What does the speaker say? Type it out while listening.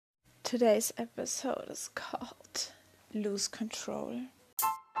Today's episode is called Lose Control.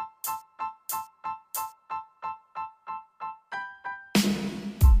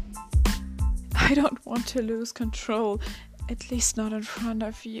 I don't want to lose control, at least not in front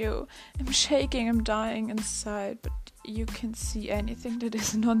of you. I'm shaking, I'm dying inside, but you can see anything that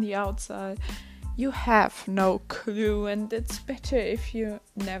isn't on the outside. You have no clue, and it's better if you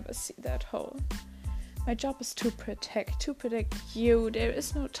never see that hole. My job is to protect you. There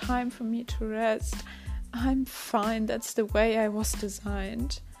is no time for me to rest. I'm fine, that's the way I was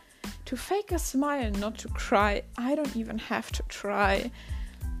designed. To fake a smile, not to cry. I don't even have to try.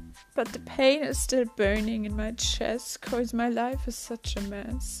 But the pain is still burning in my chest, cause my life is such a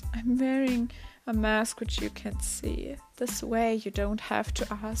mess. I'm wearing a mask which you can't see. This way you don't have to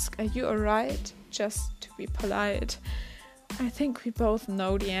ask, are you alright? Just to be polite. I think we both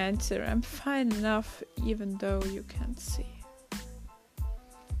know the answer. I'm fine enough, even though you can't see.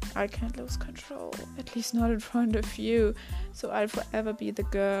 I can't lose control, at least not in front of you. So I'll forever be the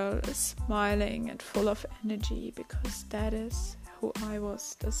girl, smiling and full of energy, because that is who I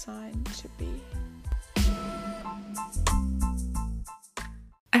was designed to be.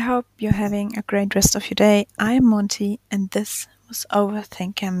 I hope you're having a great rest of your day. I'm Monty, and this was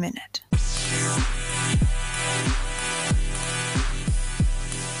Overthinker Minute.